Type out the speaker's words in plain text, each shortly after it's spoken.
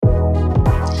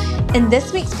In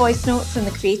this week's Voice Notes from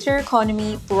the Creator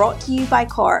Economy, brought to you by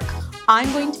Cork,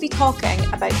 I'm going to be talking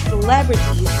about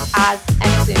celebrities as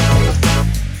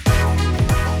influencers.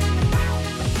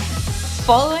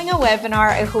 Following a webinar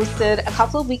I hosted a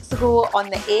couple of weeks ago on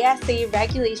the ASA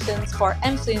regulations for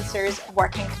influencers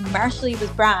working commercially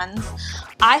with brands,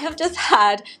 I have just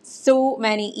had so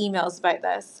many emails about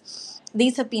this.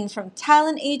 These have been from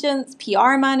talent agents,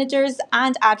 PR managers,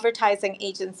 and advertising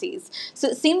agencies. So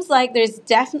it seems like there's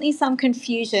definitely some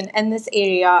confusion in this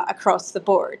area across the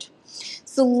board.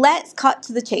 So let's cut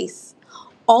to the chase.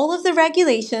 All of the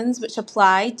regulations which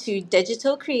apply to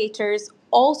digital creators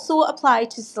also apply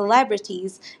to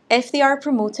celebrities if they are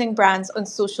promoting brands on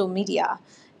social media,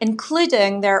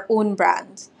 including their own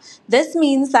brand. This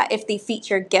means that if they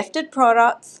feature gifted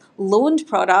products, loaned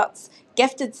products,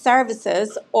 gifted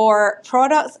services, or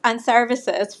products and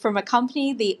services from a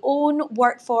company they own,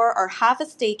 work for, or have a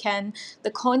stake in,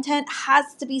 the content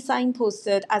has to be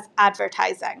signposted as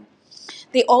advertising.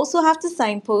 They also have to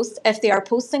signpost if they are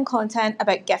posting content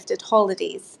about gifted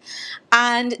holidays.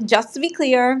 And just to be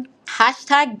clear,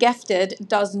 #gifted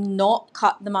does not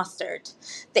cut the mustard.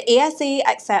 The ASA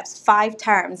accepts 5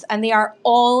 terms and they are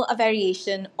all a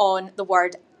variation on the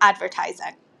word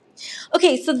advertising.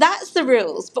 Okay, so that's the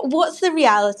rules, but what's the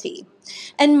reality?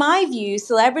 In my view,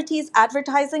 celebrities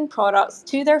advertising products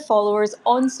to their followers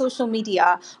on social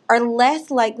media are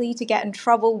less likely to get in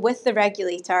trouble with the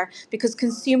regulator because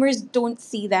consumers don't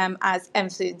see them as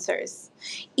influencers,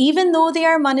 even though they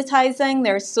are monetizing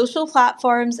their social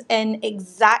platforms in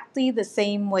exactly the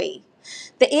same way.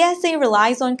 The ASA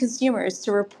relies on consumers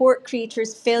to report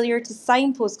creators' failure to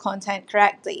signpost content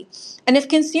correctly. And if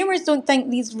consumers don't think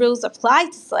these rules apply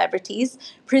to celebrities,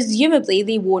 presumably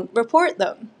they won't report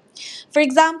them. For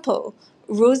example,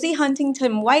 Rosie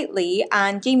Huntington-Whiteley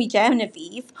and Jamie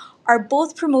Genevieve are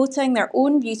both promoting their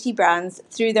own beauty brands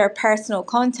through their personal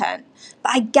content,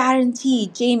 but I guarantee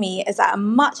Jamie is at a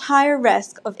much higher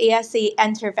risk of ASA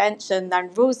intervention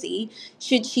than Rosie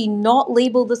should she not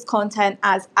label this content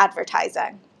as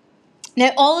advertising.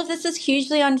 Now, all of this is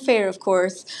hugely unfair, of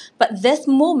course, but this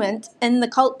moment in the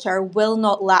culture will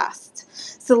not last.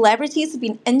 Celebrities have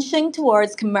been inching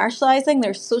towards commercializing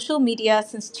their social media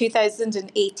since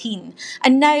 2018.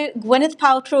 And now Gwyneth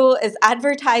Paltrow is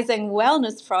advertising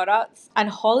wellness products and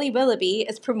Holly Willoughby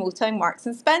is promoting Marks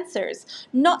 & Spencer's,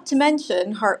 not to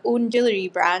mention her own jewellery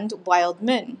brand, Wild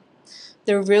Moon.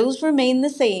 The rules remain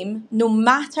the same no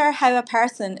matter how a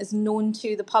person is known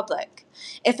to the public.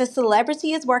 If a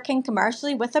celebrity is working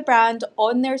commercially with a brand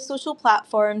on their social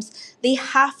platforms, they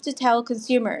have to tell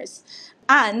consumers.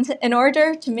 And in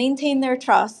order to maintain their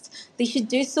trust, they should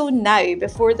do so now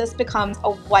before this becomes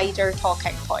a wider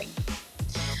talking point.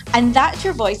 And that's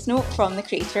your voice note from the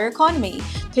Creator Economy,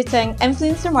 putting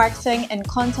influencer marketing in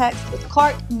context with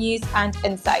Cork news and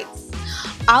insights.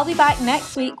 I'll be back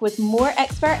next week with more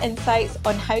expert insights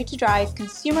on how to drive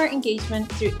consumer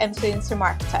engagement through influencer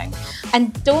marketing.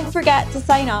 And don't forget to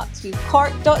sign up to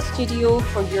cork.studio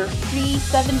for your free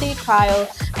 7-day trial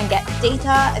and get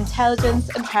data, intelligence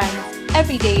and trends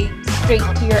every day straight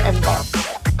to your inbox.